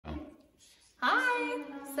Hi!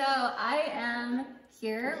 So I am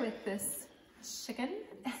here with this chicken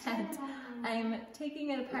and I'm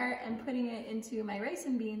taking it apart and putting it into my rice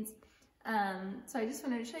and beans. So I just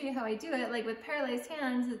wanted to show you how I do it. Like with paralyzed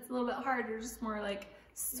hands, it's a little bit harder, just more like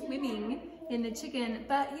swimming in the chicken.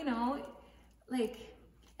 But you know, like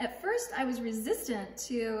at first I was resistant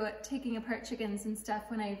to taking apart chickens and stuff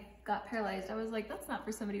when I got paralyzed. I was like, that's not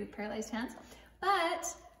for somebody with paralyzed hands.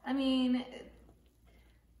 But I mean,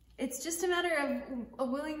 it's just a matter of a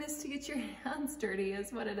willingness to get your hands dirty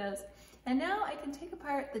is what it is. And now I can take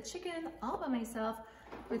apart the chicken all by myself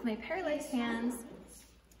with my paralyzed hands,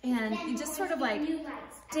 and you just sort of like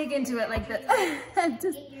dig into it like this and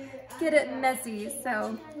just get it messy.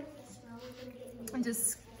 So I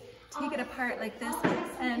just take it apart like this,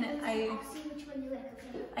 and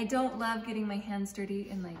I don't love getting my hands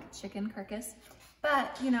dirty in like chicken carcass,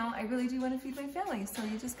 but you know, I really do want to feed my family, so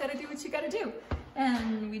you just gotta do what you gotta do.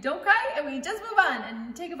 And we don't cry and we just move on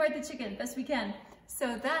and take apart the chicken best we can.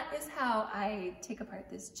 So that is how I take apart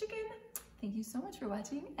this chicken. Thank you so much for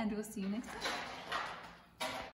watching, and we'll see you next time.